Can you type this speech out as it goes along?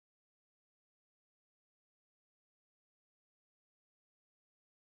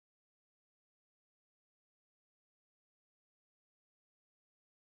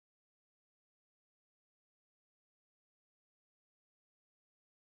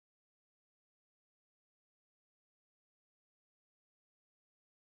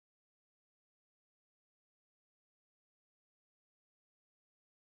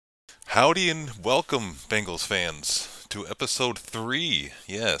Howdy and welcome, Bengals fans, to episode 3.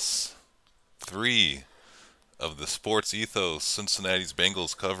 Yes, 3 of the Sports Ethos Cincinnati's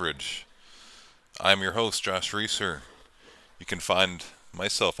Bengals coverage. I'm your host, Josh Reeser. You can find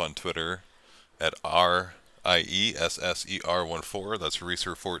myself on Twitter at RIESSER14. That's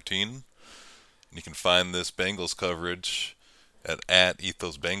Reeser14. And you can find this Bengals coverage at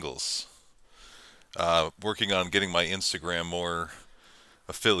 @EthosBengals. Working on getting my Instagram more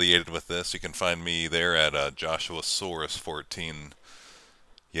affiliated with this. You can find me there at Joshuasaurus14.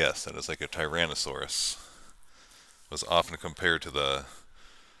 Yes, that is like a Tyrannosaurus. It was often compared to the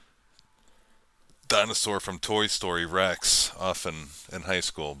dinosaur from Toy Story, Rex, often in high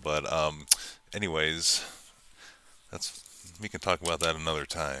school. But anyways, that's we can talk about that another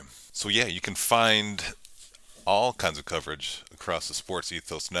time. So yeah, you can find all kinds of coverage across the Sports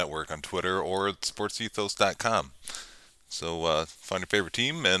Ethos network on Twitter or at sportsethos.com. So find your favorite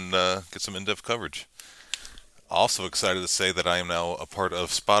team and get some in-depth coverage. Also excited to say that I am now a part of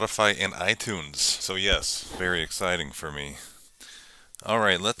Spotify and iTunes. So yes, very exciting for me. All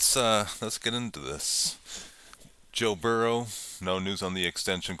right, let's get into this. Joe Burrow, no news on the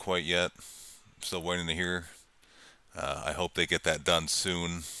extension quite yet. Still waiting to hear. I hope they get that done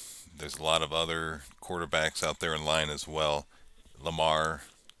soon. There's a lot of other quarterbacks out there in line as well. Lamar,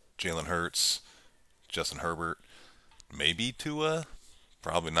 Jalen Hurts, Justin Herbert, maybe Tua.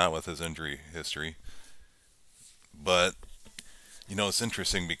 Probably not with his injury history. But it's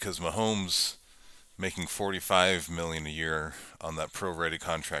interesting because Mahomes making 45 million a year on that pro-ready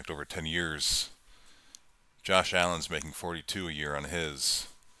contract over 10 years. Josh Allen's making 42 a year on his.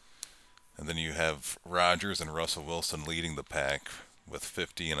 And then you have Rodgers and Russell Wilson leading the pack with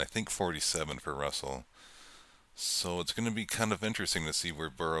 50 and I think 47 for Russell. So it's going to be kind of interesting to see where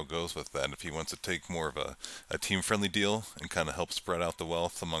Burrow goes with that. If he wants to take more of a team-friendly deal and kind of help spread out the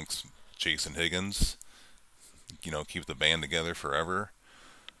wealth amongst Jason Higgins, keep the band together forever.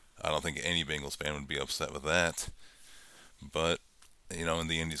 I don't think any Bengals fan would be upset with that. But, in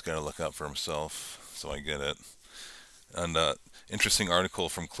the end, he's got to look out for himself. So I get it. And interesting article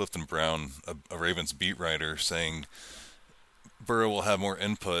from Clifton Brown, a Ravens beat writer, saying Burrow will have more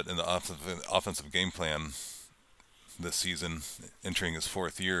input in the offensive game plan this season, entering his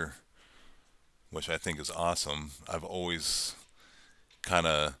fourth year, which I think is awesome. I've always kind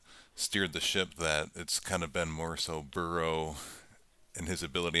of steered the ship that it's kind of been more so Burrow and his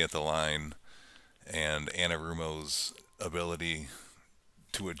ability at the line and Anarumo's ability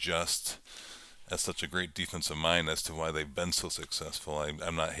to adjust as such a great defensive mind as to why they've been so successful.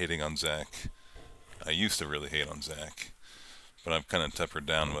 I'm not hating on Zach. I used to really hate on Zach, but I'm kind of tempered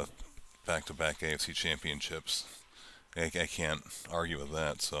down with back-to-back AFC championships. I can't argue with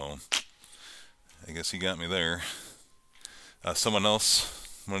that, so I guess he got me there. Someone else,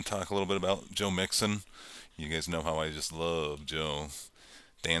 I want to talk a little bit about Joe Mixon. You guys know how I just love Joe.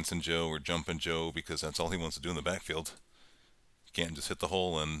 Dancing Joe or jumping Joe because that's all he wants to do in the backfield. Can't just hit the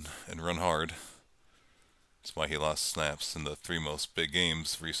hole and run hard. That's why he lost snaps in the three most big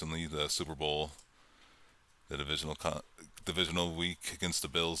games recently: the Super Bowl, the divisional week against the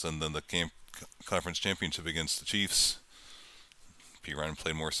Bills, and then the conference championship against the Chiefs. P. Ryan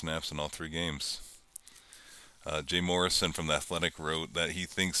played more snaps in all three games. Jay Morrison from The Athletic wrote that he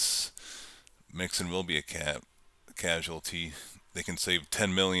thinks Mixon will be a casualty. They can save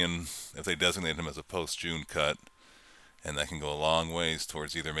 $10 million if they designate him as a post-June cut, and that can go a long ways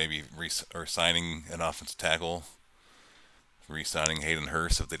towards either maybe signing an offensive tackle, re-signing Hayden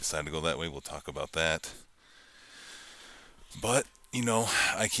Hurst if they decide to go that way. We'll talk about that. But,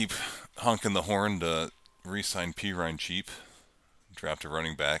 I keep honking the horn to re-sign P. Ryan cheap, draft a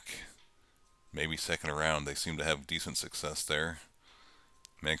running back, maybe second round. They seem to have decent success there.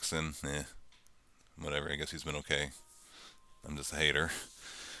 Mixon, whatever. I guess he's been okay. I'm just a hater.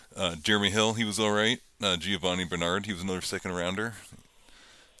 Jeremy Hill, he was alright. Giovanni Bernard, he was another second rounder.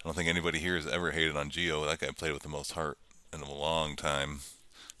 I don't think anybody here has ever hated on Gio. That guy played with the most heart in a long time,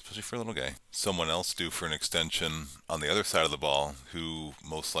 especially for a little guy. Someone else due for an extension on the other side of the ball, who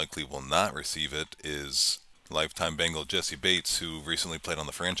most likely will not receive it, is lifetime Bengal Jesse Bates, who recently played on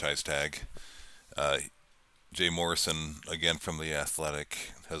the franchise tag. Jay Morrison, again from The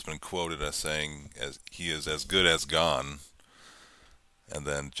Athletic, has been quoted as saying as he is as good as gone. And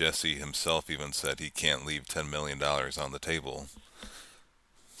then Jesse himself even said he can't leave $10 million on the table.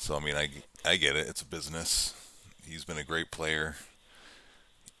 So, I get it. It's a business. He's been a great player.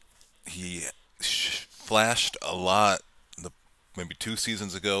 He flashed a lot maybe 2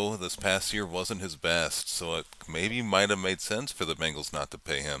 seasons ago. This past year wasn't his best. So it maybe might have made sense for the Bengals not to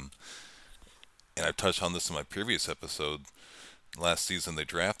pay him. And I touched on this in my previous episode. last season they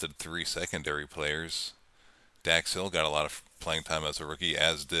drafted 3 secondary players. Dax Hill got a lot of playing time as a rookie,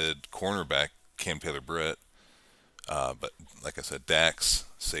 as did cornerback Cam Taylor-Britt. But like I said, Dax,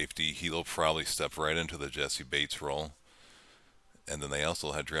 safety, he'll probably step right into the Jesse Bates role. And then they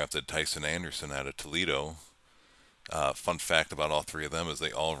also had drafted Tyson Anderson out of Toledo. Fun fact about all 3 of them is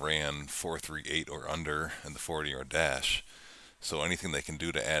they all ran 4.38 or under in the 40-yard dash. So anything they can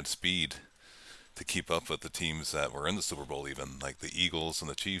do to add speed to keep up with the teams that were in the Super Bowl, even like the Eagles and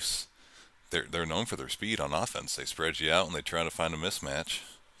the Chiefs, they're known for their speed on offense. They spread you out and they try to find a mismatch.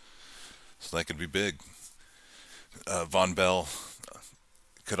 So that could be big. Von Bell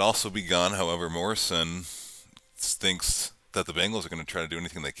could also be gone. However, Morrison thinks that the Bengals are going to try to do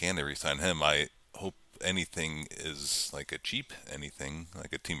anything they can to re-sign him. I hope anything is like a cheap anything,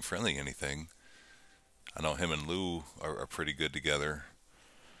 like a team-friendly anything. I know him and Lou are pretty good together.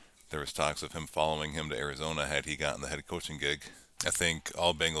 There was talks of him following him to Arizona had he gotten the head coaching gig. I think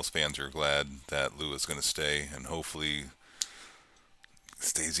all Bengals fans are glad that Lou is going to stay and hopefully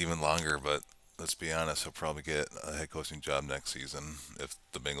stays even longer, but let's be honest, he'll probably get a head coaching job next season if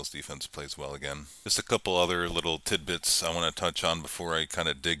the Bengals defense plays well again. Just a couple other little tidbits I want to touch on before I kind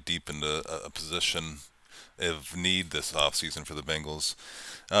of dig deep into a position of need this offseason for the Bengals.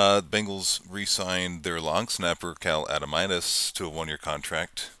 Bengals re-signed their long snapper Cal Adamitis to a 1-year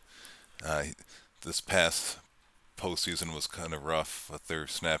contract. This past postseason was kind of rough with their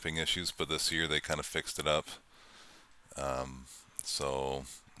snapping issues, but this year they kind of fixed it up. So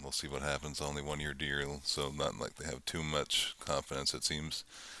we'll see what happens. Only 1-year deal, so not like they have too much confidence, it seems.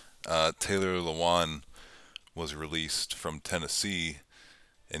 Taylor Lewan was released from Tennessee,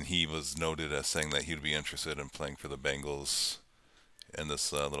 and he was noted as saying that he'd be interested in playing for the Bengals in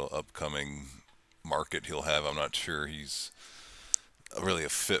this little upcoming market he'll have. I'm not sure he's really a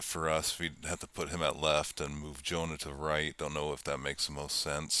fit for us. We'd have to put him at left and move Jonah to right. Don't know if that makes the most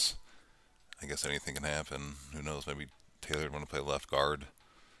sense. I guess anything can happen. Who knows? Maybe Taylor would want to play left guard.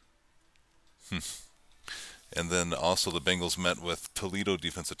 And then also the Bengals met with Toledo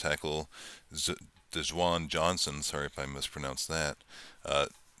defensive tackle Dejuan Johnson. Sorry if I mispronounced that.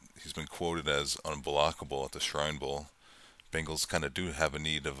 He's been quoted as unblockable at the Shrine Bowl. Bengals kind of do have a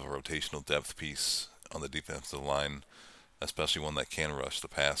need of a rotational depth piece on the defensive line, especially one that can rush the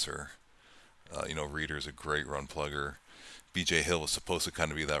passer. Reeder's a great run plugger. B.J. Hill was supposed to kind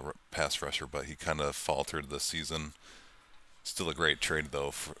of be that pass rusher, but he kind of faltered this season. Still a great trade,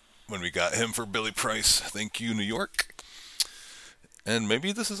 though, when we got him for Billy Price. Thank you, New York. And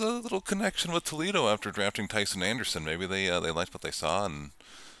maybe this is a little connection with Toledo after drafting Tyson Anderson. Maybe they liked what they saw, and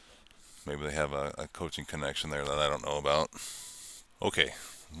maybe they have a coaching connection there that I don't know about. Okay,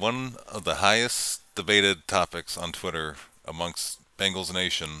 one of the highest debated topics on Twitter amongst Bengals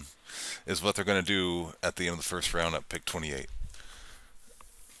Nation is what they're going to do at the end of the first round at pick 28.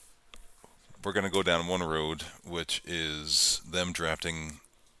 We're going to go down one road, which is them drafting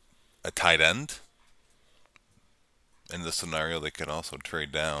a tight end. In this scenario, they could also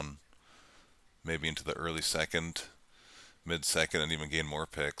trade down maybe into the early second, mid-second, and even gain more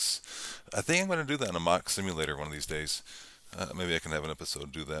picks. I think I'm going to do that in a mock simulator one of these days. Maybe I can have an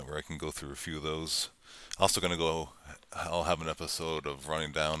episode do that where I can go through a few of those. Also I'll have an episode of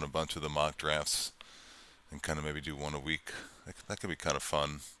running down a bunch of the mock drafts and kind of maybe do one a week. That could be kind of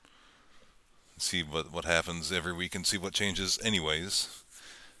fun. See what happens every week and see what changes anyways.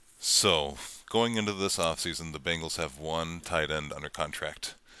 So, going into this offseason, the Bengals have one tight end under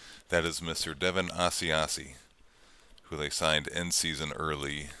contract. That is Mr. Devin Asiasi, who they signed in season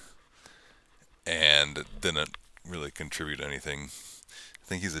early and didn't really contribute anything. I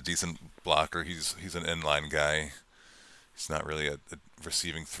think he's a decent blocker. He's an inline guy. He's not really a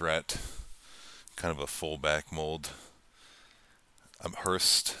receiving threat. Kind of a fullback mold.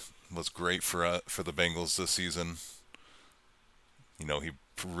 Hurst was great for the Bengals this season. He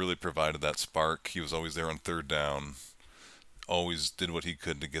really provided that spark. He was always there on third down. Always did what he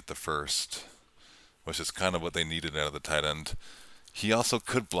could to get the first, which is kind of what they needed out of the tight end. He also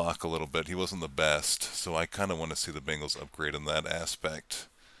could block a little bit. He wasn't the best, so I kind of want to see the Bengals upgrade in that aspect.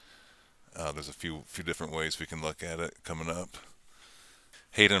 There's a few different ways we can look at it coming up.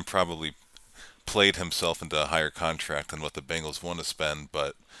 Hayden probably played himself into a higher contract than what the Bengals want to spend,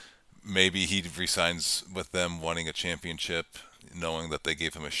 but maybe he resigns with them wanting a championship, knowing that they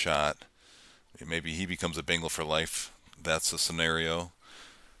gave him a shot. Maybe he becomes a Bengal for life. That's the scenario.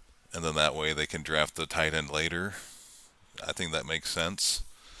 And then that way they can draft the tight end later. I think that makes sense.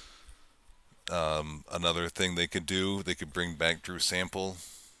 Another thing they could do, they could bring back Drew Sample.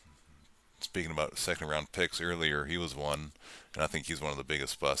 Speaking about second round picks earlier, he was one, and I think he's one of the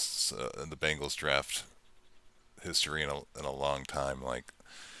biggest busts in the Bengals draft history in a long time. Like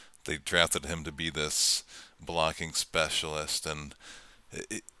they drafted him to be this blocking specialist, and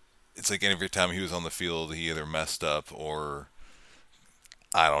it, it's like every time he was on the field, he either messed up or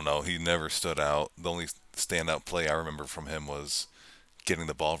I don't know. He never stood out. The only standout play I remember from him was getting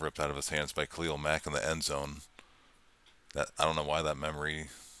the ball ripped out of his hands by Khalil Mack in the end zone. That I don't know why that memory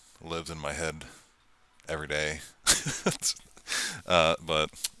lives in my head every day. But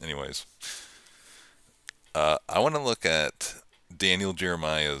anyways, I want to look at Daniel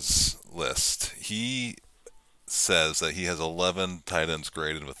Jeremiah's list. He says that he has 11 tight ends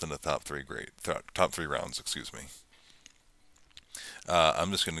graded within the top three rounds. Excuse me.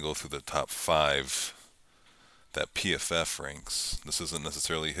 I'm just going to go through the top five that PFF ranks. This isn't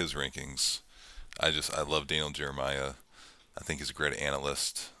necessarily his rankings. I love Daniel Jeremiah. I think he's a great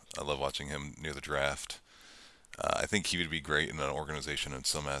analyst. I love watching him near the draft. I think he would be great in an organization in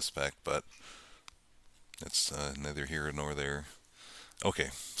some aspect, but it's neither here nor there. Okay,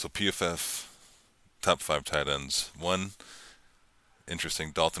 so PFF top five tight ends. One,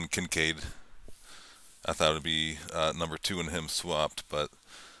 interesting, Dalton Kincaid. I thought it would be number two and him swapped, but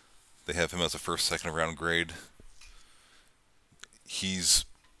they have him as a first, second round grade. He's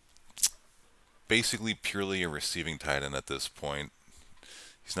basically purely a receiving tight end at this point.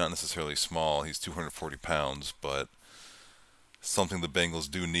 He's not necessarily small. He's 240 pounds, but something the Bengals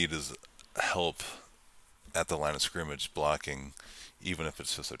do need is help at the line of scrimmage blocking, even if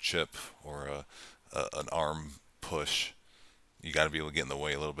it's just a chip or an arm push. You got to be able to get in the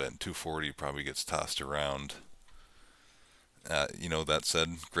way a little bit. And 240 probably gets tossed around. That said,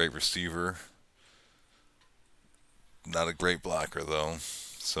 great receiver. Not a great blocker, though.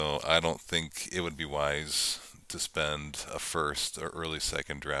 So I don't think it would be wise to spend a first or early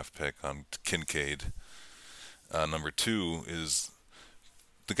second draft pick on Kincaid. Number two is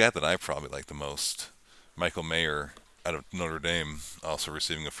the guy that I probably like the most, Michael Mayer out of Notre Dame, also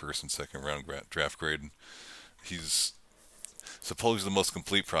receiving a first and second round draft grade. He's supposedly the most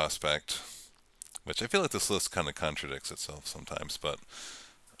complete prospect, which I feel like this list kind of contradicts itself sometimes, but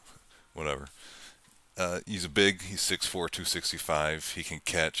whatever. He's he's 6'4", 265. He can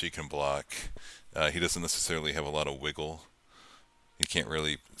catch, he can block. He doesn't necessarily have a lot of wiggle. He can't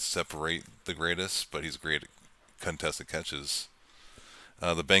really separate the greatest, but he's great at contested catches.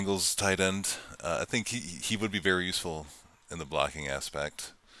 The Bengals tight end, I think he would be very useful in the blocking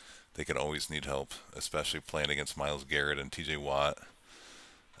aspect. They could always need help, especially playing against Myles Garrett and TJ Watt.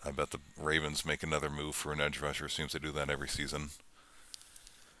 I bet the Ravens make another move for an edge rusher. Seems to do that every season.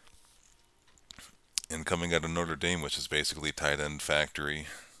 And coming out of Notre Dame, which is basically tight end factory,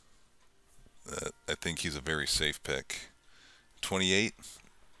 I think he's a very safe pick. 28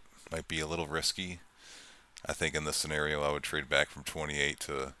 might be a little risky. I think in this scenario, I would trade back from 28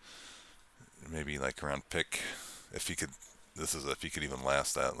 to maybe like around pick, if he could. This is if he could even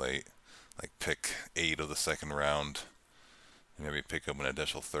last that late, like pick 8 of the second round, maybe pick up an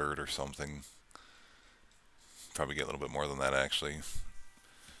additional third or something. Probably get a little bit more than that actually,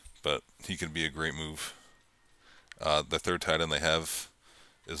 but he could be a great move. The third tight end they have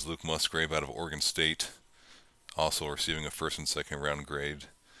is Luke Musgrave out of Oregon State, also receiving a first and second round grade.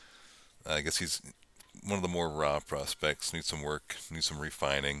 I guess he's one of the more raw prospects. Needs some work, needs some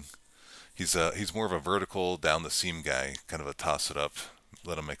refining. He's more of a vertical down the seam guy, kind of a toss it up,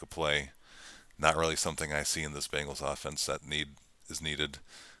 let him make a play. Not really something I see in this Bengals offense that is needed.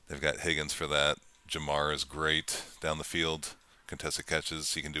 They've got Higgins for that. Jamar is great down the field, contested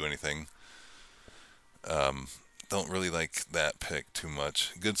catches. He can do anything. Don't really like that pick too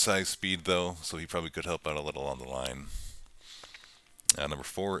much. Good size speed though, so he probably could help out a little on the line. Number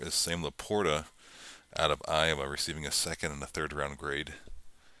 4 is Sam Laporta out of Iowa, receiving a second and a third round grade.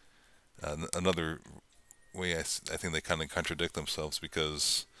 Another way I think they kind of contradict themselves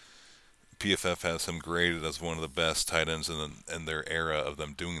because PFF has him graded as one of the best tight ends in their era of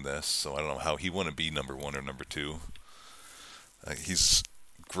them doing this. So I don't know how he wouldn't be number 1 or number 2. He's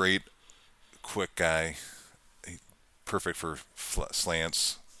great, quick guy, perfect for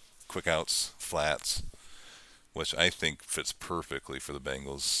slants, quick outs, flats, which I think fits perfectly for the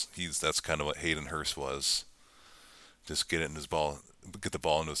Bengals. That's kind of what Hayden Hurst was. Just get the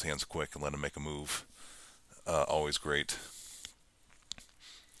ball into his hands quick and let him make a move. Always great.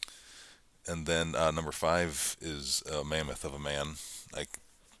 And then number 5 is a mammoth of a man. I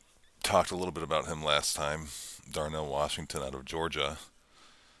talked a little bit about him last time. Darnell Washington out of Georgia,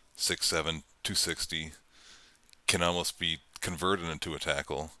 6'7", 260, can almost be converted into a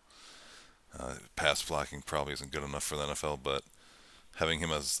tackle. Pass blocking probably isn't good enough for the NFL, but having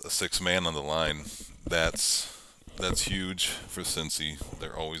him as a 6th man on the line, that's huge for Cincy.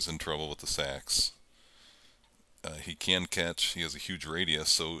 They're always in trouble with the sacks. He can catch. He has a huge radius,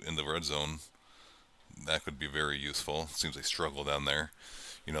 so in the red zone, that could be very useful. Seems they struggle down there.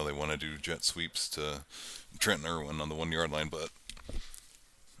 They want to do jet sweeps to Trenton Irwin on the 1 yard line, but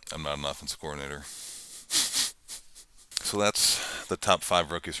I'm not an offensive coordinator. So that's the top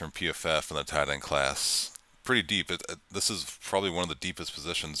 5 rookies from PFF in the tight end class. Pretty deep. This is probably one of the deepest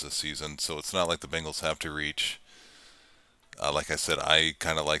positions this season, so it's not like the Bengals have to reach. Like I said, I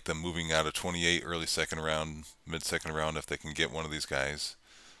kind of like them moving out of 28, early second round, mid second round, if they can get one of these guys.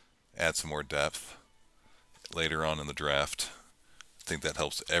 Add some more depth later on in the draft. I think that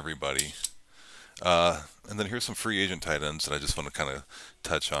helps everybody. And then here's some free agent tight ends that I just want to kind of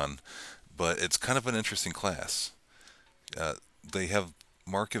touch on. But it's kind of an interesting class. They have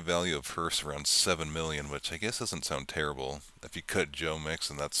market value of Hurst around $7 million, which I guess doesn't sound terrible. If you cut Joe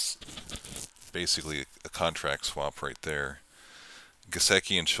Mixon, that's basically a contract swap right there.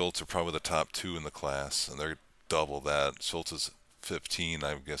 Gesicki and Schultz are probably the top 2 in the class, and they're double that. Schultz is 15.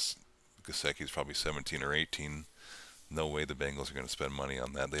 I guess Gesicki's probably 17 or 18. No way the Bengals are going to spend money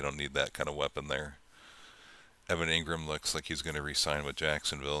on that. They don't need that kind of weapon there. Evan Ingram looks like he's going to re-sign with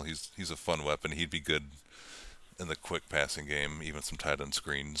Jacksonville. He's a fun weapon. He'd be good in the quick passing game, even some tight end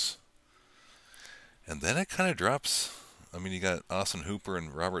screens. And then it kind of drops. I mean, you got Austin Hooper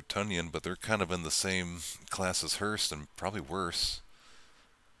and Robert Tonyan, but they're kind of in the same class as Hurst and probably worse.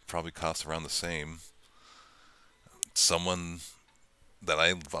 Probably cost around the same. Someone that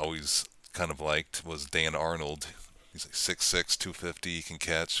I've always kind of liked was Dan Arnold. He's like 6'6", 250. He can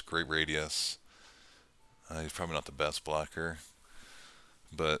catch, great radius. He's probably not the best blocker,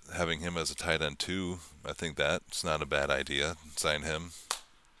 but having him as a tight end too, I think that's not a bad idea. Sign him,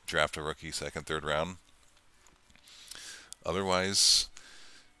 draft a rookie, second, third round. Otherwise,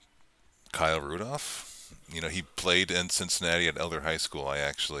 Kyle Rudolph, he played in Cincinnati at Elder High School. I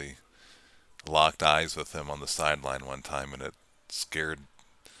actually locked eyes with him on the sideline one time, and it scared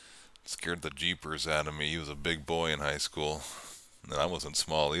the jeepers out of me. He was a big boy in high school, and I wasn't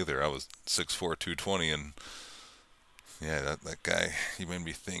small either. I was 6'4", 220, and yeah, that guy, he made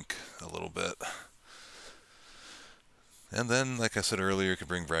me think a little bit. And then, like I said earlier, you could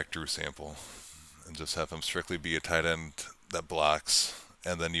bring back Drew Sample and just have him strictly be a tight end that blocks,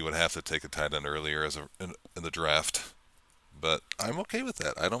 and then you would have to take a tight end earlier in the draft. But I'm okay with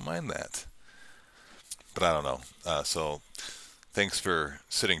that. I don't mind that. But I don't know. So thanks for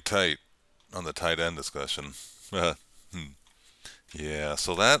sitting tight on the tight end discussion. Yeah,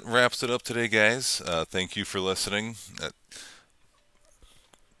 so that wraps it up today, guys. Thank you for listening.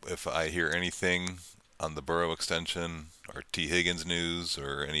 If I hear anything on the Burrow extension or T. Higgins news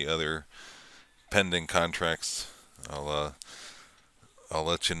or any other pending contracts, I'll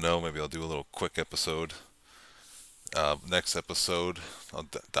let you know. Maybe I'll do a little quick episode. Next episode, I'll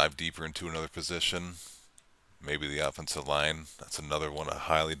dive deeper into another position. Maybe the offensive line. That's another one of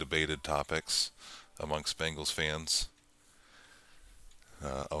highly debated topics amongst Bengals fans.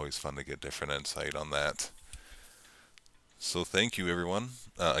 Always fun to get different insight on that. So thank you, everyone.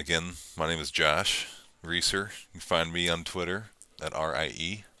 Again, my name is Josh Reeser. You can find me on Twitter at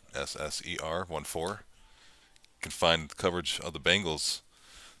RIESSER14. You can find coverage of the Bengals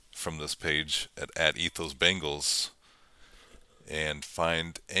from this page at @EthosBengals. And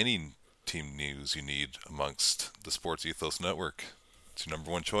find any team news you need amongst the Sports Ethos Network. It's your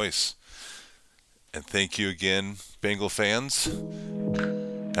number one choice. And thank you again, Bengal fans.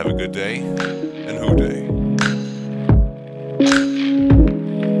 Have a good day, and Hoo Day.